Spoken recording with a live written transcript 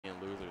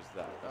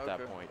at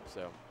that point.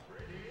 So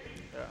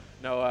Yeah.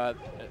 no,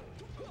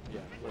 yeah,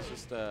 let's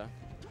just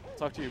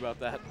talk to you about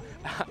that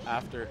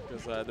after,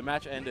 because the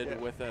match ended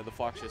with the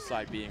Fox's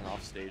side being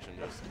off stage and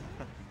just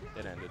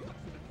it ended.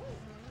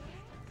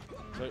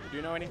 So do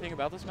you know anything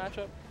about this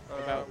matchup?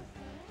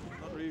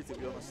 Not really, to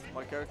be honest.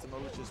 My character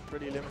knowledge is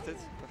pretty limited,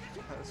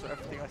 so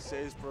everything I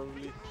say is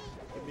probably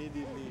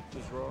immediately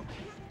just wrong.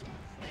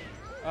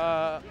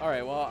 All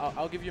right, well,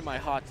 I'll give you my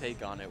hot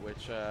take on it,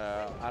 which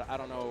I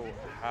don't know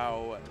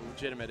how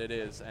legitimate it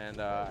is, and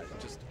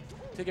just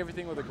take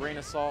everything with a grain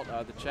of salt.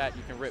 The chat,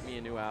 you can rip me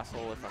a new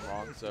asshole if I'm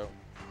wrong. So,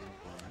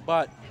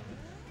 but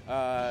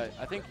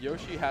I think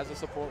Yoshi has a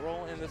support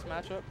role in this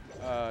matchup,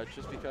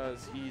 just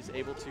because he's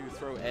able to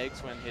throw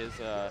eggs when his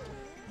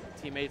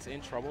teammates in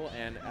trouble,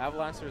 and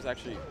Avalancer is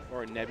actually,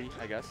 or nebbii,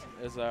 I guess,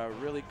 is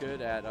really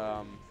good at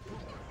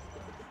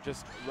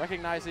just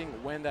recognizing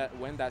when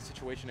that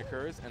situation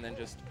occurs, and then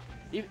just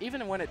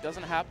even when it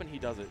doesn't happen, he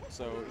does it.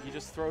 So he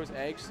just throws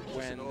eggs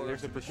when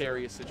there's a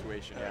precarious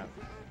situation. Yeah.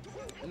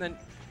 And then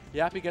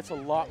Jeapie gets a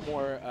lot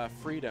more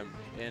freedom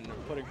in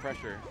putting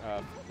pressure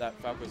that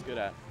Falco's good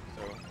at.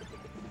 So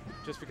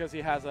just because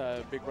he has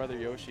a big brother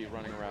Yoshi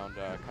running around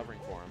covering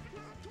for him.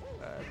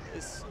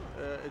 It's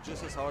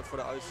just as hard for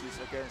the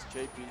ICs against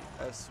Jeapie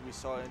as we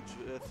saw in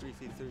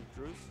 3v3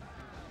 crews.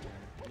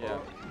 Yeah.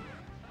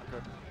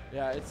 Okay.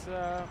 Yeah, it's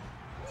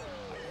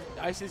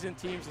ICs in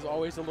teams is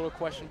always a little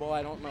questionable.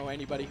 I don't know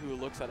anybody who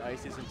looks at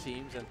ICs in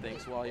teams and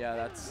thinks, well, yeah,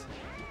 that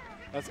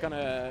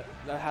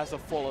has a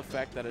full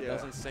effect that it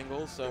doesn't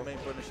singles. So the main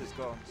punish is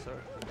gone. So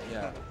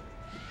yeah.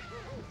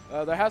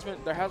 There has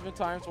been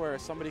times where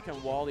somebody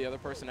can wall the other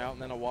person out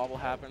and then a wobble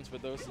happens,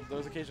 but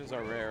those occasions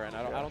are rare, and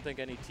I don't think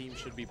any team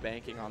should be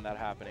banking on that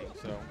happening.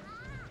 So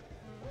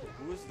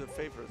who is the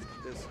favorite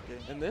in this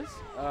game? in this,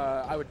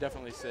 I would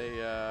definitely say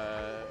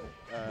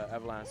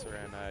Avalancer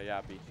and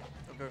Jeapie.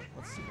 Okay,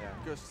 let's see.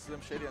 Because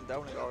Schlimmshady and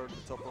Däumling are at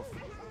the top of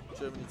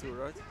Germany too,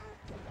 right?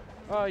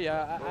 Oh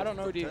yeah, I don't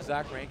know the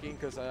exact ranking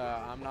because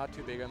I'm not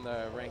too big on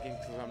the ranking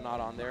because I'm not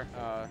on there.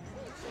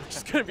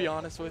 Just gonna be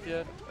honest with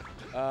you.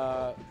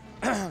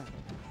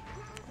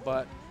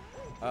 But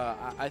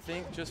I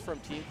think just from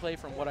team play,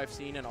 from what I've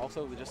seen, and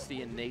also just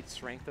the innate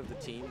strength of the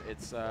team,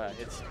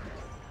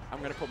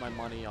 I'm gonna put my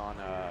money on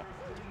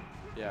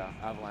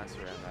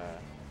Avalancer and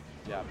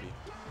Jeapie.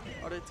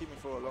 Are they teaming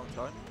for a long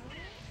time?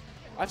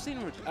 I've seen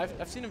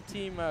them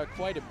team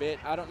quite a bit.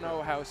 I don't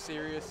know how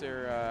serious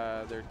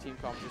their team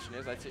competition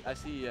is. I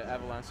see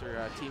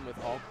Avalancer team with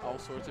all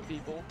sorts of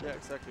people. Yeah,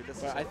 exactly.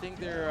 But I think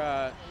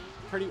they're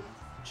pretty.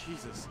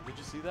 Jesus, did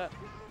you see that?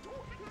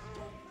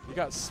 You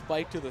got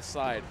spiked to the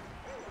side.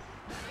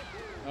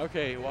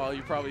 Okay, well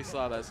you probably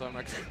saw that, so I'm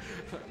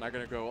not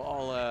gonna go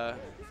all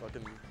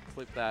fucking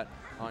clip that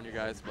on you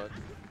guys, but.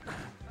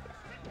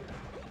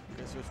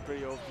 Okay, so it's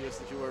pretty obvious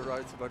that you were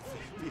right about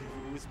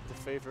who's the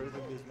favorite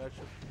in this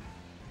matchup.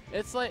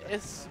 It's like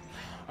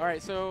all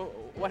right. So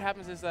what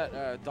happens is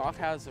that Doc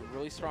has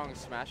really strong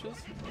smashes.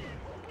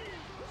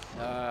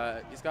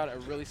 He's got a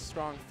really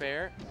strong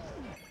fair,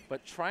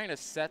 but trying to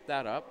set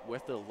that up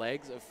with the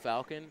legs of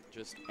Falcon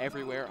just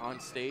everywhere on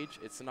stage,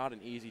 it's not an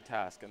easy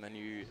task. And then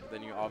you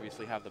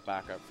obviously have the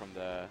backup from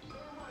the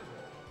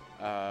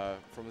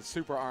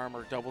super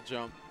armor double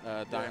jump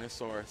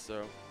dinosaur.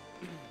 So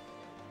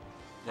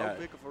how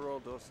big of a role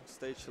does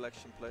stage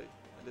selection play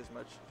in this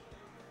match?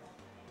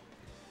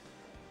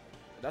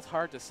 That's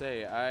hard to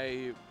say.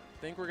 I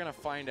think we're gonna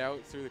find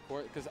out through the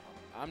court because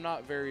I'm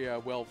not very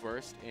well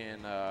versed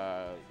in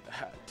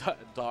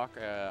Doc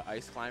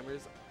ice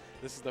climbers.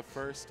 This is the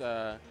first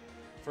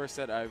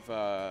set I've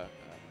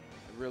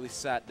really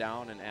sat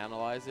down and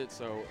analyzed it.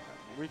 So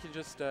we can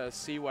just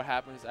see what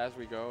happens as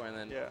we go, and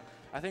then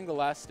I think the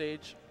last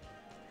stage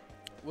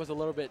was a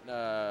little bit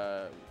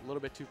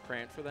too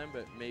cramped for them,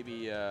 but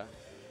maybe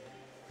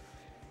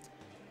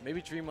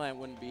Dreamland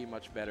wouldn't be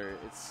much better.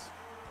 It's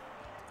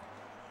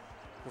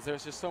because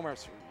there's just so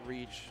much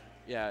reach.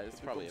 Yeah,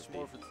 it's probably a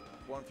more of a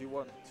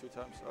 1v1 2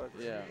 times.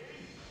 Yeah.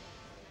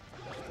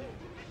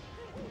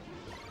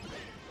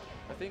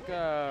 I think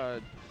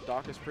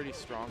Doc is pretty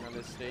strong on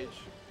this stage,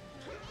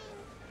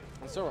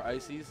 and so are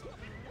Ices.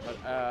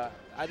 But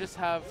I just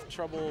have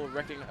trouble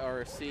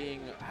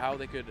seeing how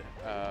they could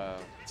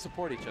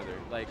support each other.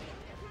 Like,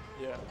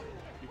 yeah,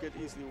 you get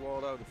easily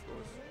walled out, of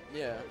course.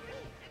 Yeah.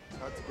 It's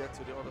hard to get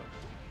to the other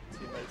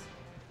teammates.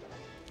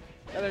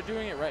 Yeah, they're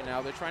doing it right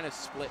now. They're trying to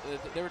split.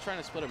 They were trying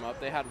to split them up.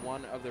 They had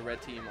one of the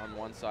red team on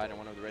one side and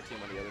one of the red team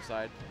on the other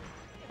side.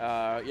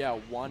 Yeah,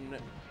 one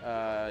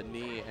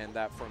knee and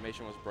that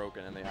formation was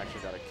broken, and they actually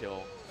got a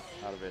kill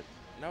out of it.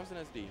 And that was an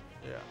SD.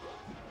 Yeah,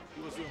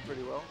 he was doing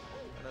pretty well,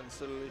 and then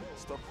suddenly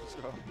stopped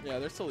as well. Yeah,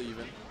 they're still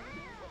even.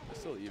 They're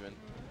still even.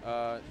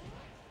 I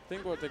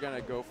think what they're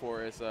gonna go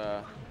for is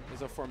a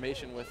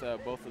formation with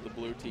both of the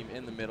blue team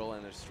in the middle,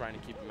 and they're just trying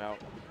to keep them out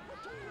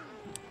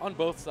on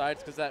both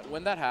sides, because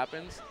when that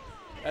happens,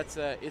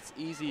 it's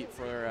easy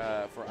for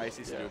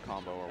Ices to do a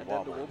combo or and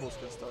wobble. then the wobbles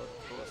can start.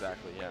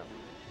 Exactly, yeah.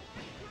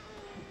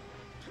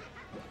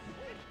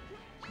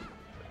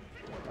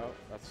 Oh,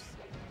 that's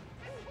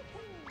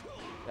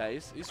Yeah,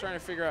 he's trying to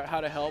figure out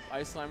how to help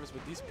Ice Slimers,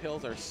 but these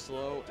pills are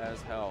slow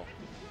as hell.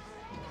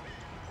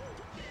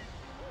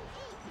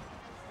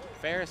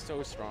 Fair is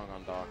so strong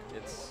on Doc.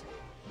 It's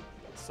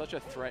such a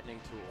threatening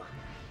tool.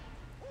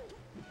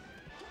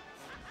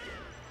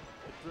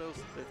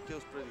 It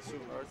kills pretty soon,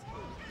 right?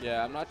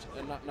 Yeah, I'm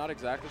not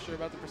exactly sure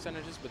about the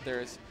percentages, but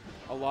there's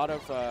a lot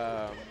of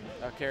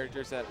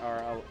characters that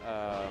are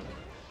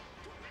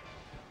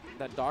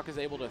that Doc is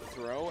able to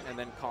throw and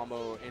then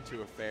combo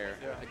into a fair,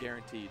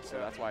 guaranteed. So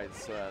that's why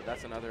it's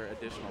that's another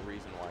additional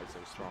reason why it's so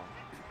strong.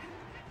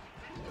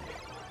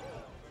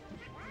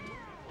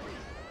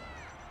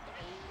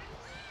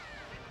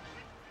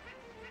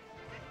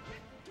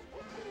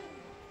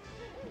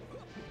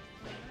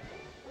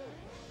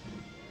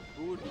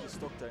 Who would be the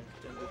stock tank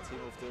in the team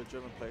of the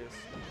German players?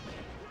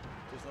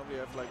 Because normally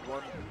you have like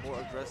one more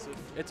aggressive.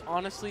 It's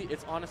honestly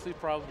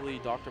probably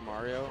Dr.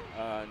 Mario,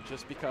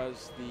 just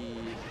because the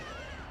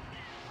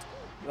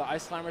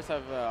Ice Climbers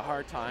have a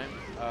hard time.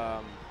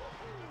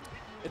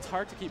 It's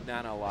hard to keep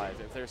Nana alive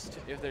if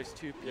there's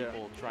two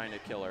people trying to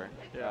kill her.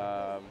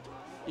 Yeah.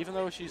 Even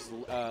though she's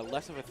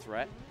less of a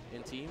threat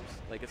in teams,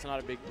 like it's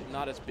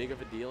not as big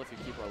of a deal if you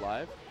keep her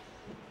alive.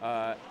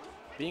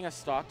 Being a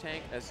stock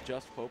tank as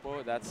just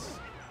Popo, that's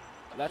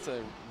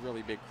a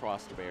really big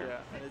cross to bear.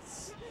 Yeah, and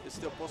it's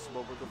still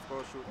possible, but of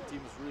course your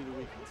team is really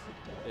weakened.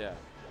 Yeah.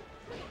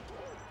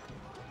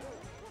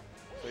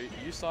 So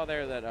you saw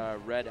there that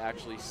Red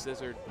actually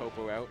scissored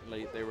Popo out.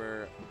 Like they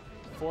were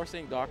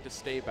forcing Doc to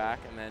stay back,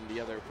 and then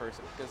the other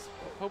person, because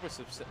Popo's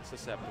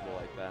susceptible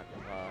like that.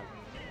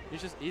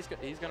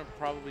 He's gonna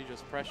probably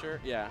just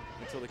pressure,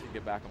 until they can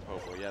get back on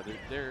Popo. Yeah,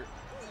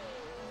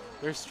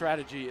 their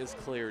strategy is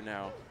clear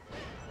now.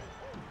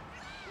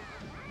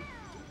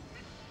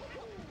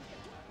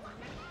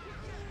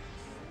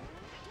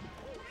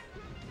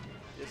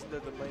 Isn't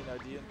that the main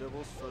idea in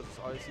doubles versus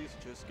ICs?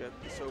 Just get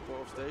the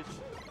Sopo off stage,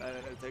 and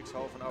then it takes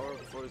half an hour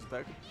before he's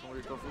back from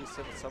recovery,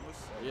 7 summers.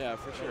 Yeah,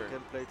 for sure. You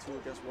can play 2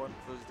 against 1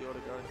 versus the other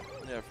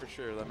guy. Yeah, for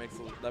sure. That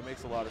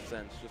makes a lot of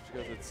sense. Just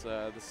because it's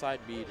the side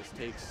B just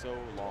takes so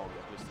long.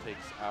 It just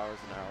takes hours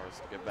and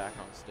hours to get back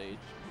on stage.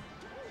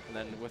 And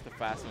then with the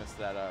fastness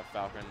that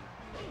Falcon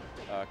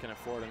can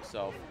afford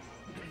himself,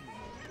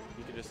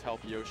 he can just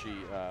help Yoshi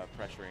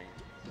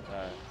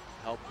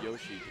help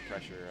Yoshi to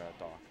pressure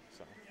Doc.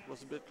 So.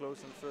 Was a bit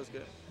close in the first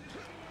game.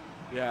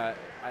 Yeah,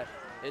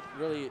 it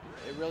really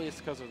is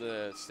because of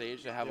the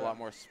stage. They have a lot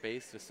more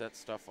space to set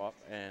stuff up,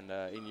 and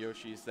in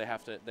Yoshi's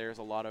there's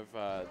a lot of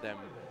them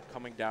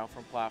coming down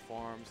from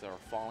platforms or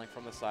falling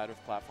from the side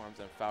of platforms,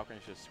 and Falcon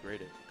is just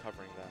great at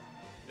covering that.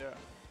 Yeah.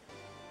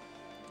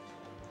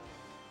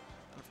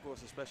 And of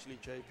course, especially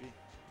Jeapie,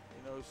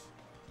 he knows.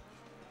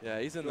 Yeah,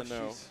 he's in Yoshi's. the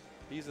know.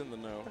 He's in the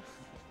know.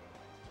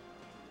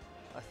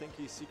 I think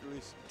he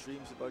secretly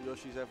dreams about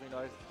Yoshi's every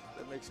night.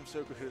 That makes him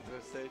so good at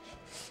that stage.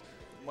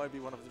 Might be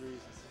one of the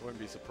reasons. Wouldn't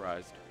be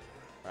surprised.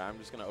 All right, I'm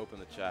just gonna open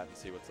the chat and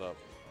see what's up.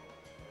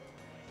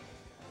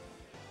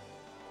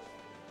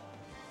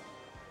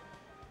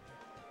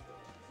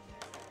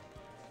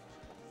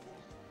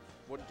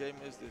 What game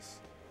is this?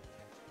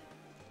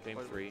 Game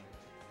 3.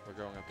 We're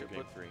going up to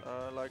game 3.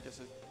 Like, is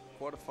it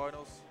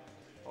quarterfinals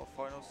or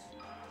finals?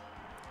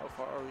 How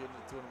far are you in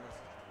the tournament?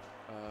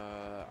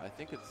 I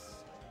think it's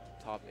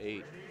top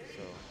 8,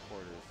 so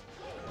quarters.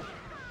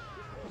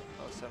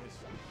 Oh, semis.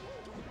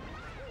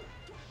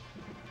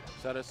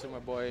 Shout out to my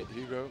boy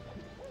Hugo.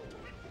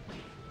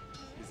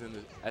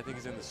 I think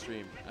he's in the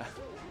stream.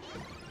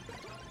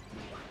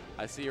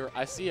 I see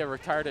a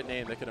retarded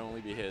name that can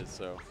only be his,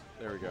 so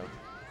there we go.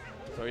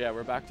 So yeah,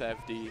 we're back to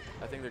FD.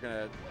 I think they're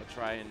gonna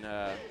try and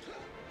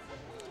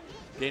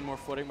gain more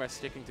footing by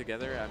sticking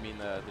together. I mean,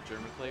 the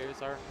German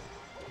players are.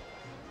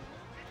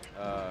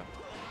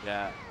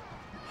 Yeah.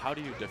 How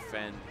do you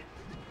defend?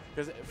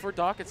 Because for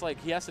Doc, it's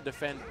like he has to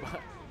defend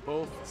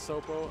both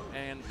Sopo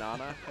and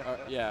Nana.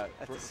 Yeah,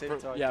 At the same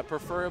time. Yeah,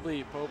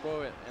 preferably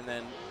Popo, and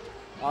then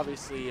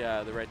obviously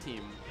the red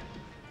team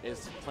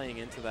is playing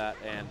into that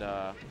and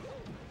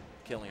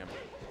killing him.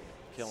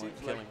 Killing.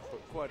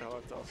 Like quite a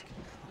hard task.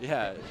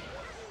 Yeah,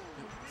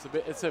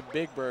 it's a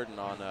big burden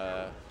on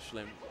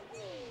Schlimm.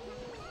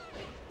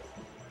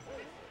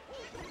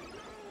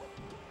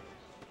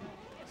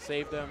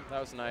 Saved him. That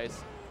was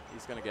nice.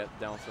 He's gonna get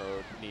down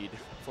throw need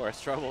for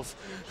his troubles.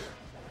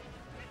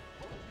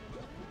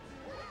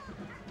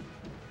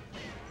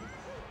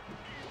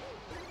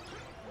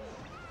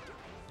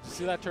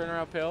 See that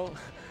turnaround pill?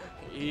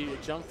 He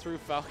jumped through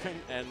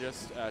Falcon and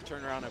just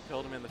turned around and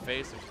pilled him in the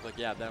face. And just like,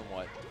 yeah, then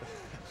what?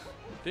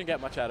 Didn't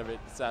get much out of it,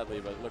 sadly,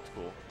 but it looked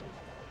cool.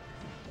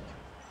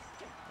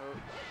 Oh,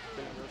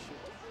 Yoshi.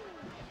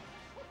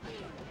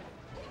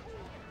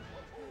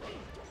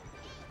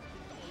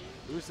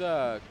 Who's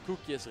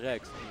Koekjes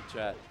Rex in the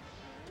chat?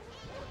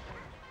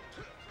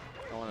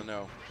 I want to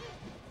know.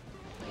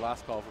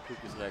 Last call for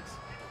Koekjes Rex.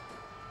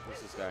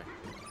 Who's this guy?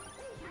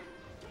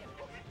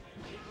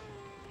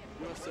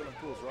 You are still in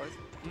pools, right?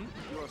 Hmm?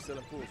 You are still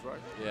in pools,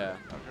 right? Yeah.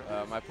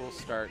 Okay. My pools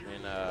start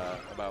in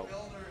about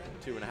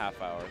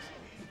 2.5 hours.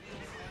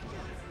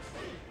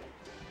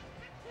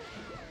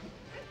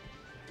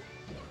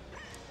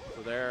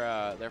 So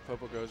there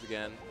Popo goes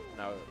again.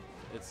 Now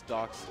it's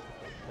Doc's.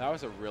 That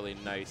was a really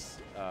nice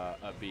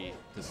a B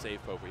to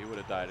save Popo. He would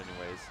have died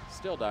anyways.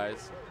 Still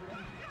dies.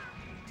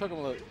 Took him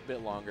a little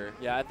bit longer.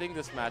 Yeah, I think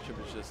this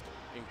matchup is just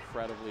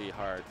incredibly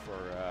hard for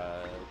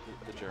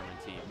the German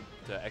team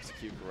to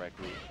execute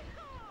correctly.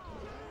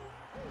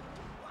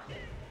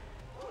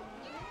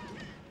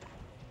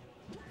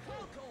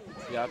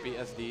 Jeapie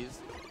SDs.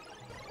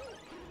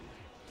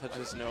 Touches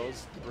his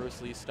nose,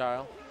 Bruce Lee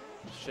style.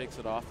 Shakes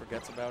it off,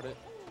 forgets about it.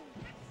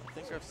 I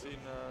think I've seen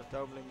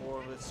Däumling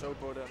more with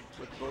Sopo than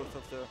with both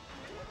of the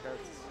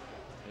characters.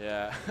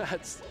 Yeah,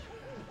 that's.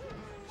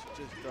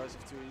 She just dies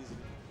off too easy.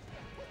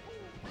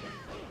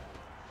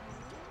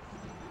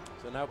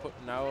 So now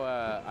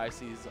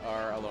ICs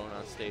are alone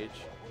on stage.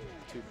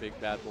 Two big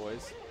bad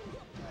boys.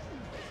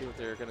 See what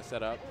they're gonna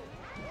set up.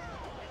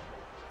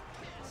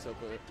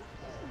 Sopo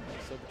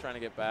trying to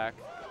get back.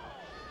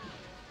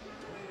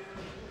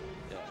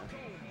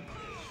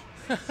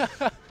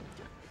 Yeah.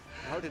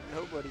 How did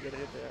nobody get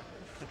hit there?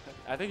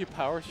 I think he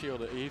power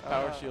shielded. He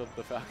power shielded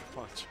the Falcon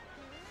Punch.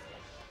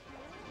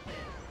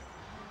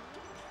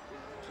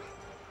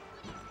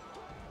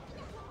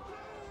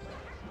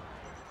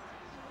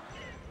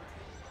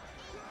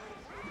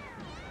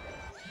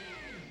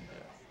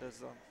 That's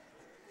done.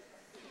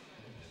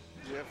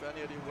 Do you have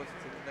any idea what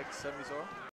the next semis are?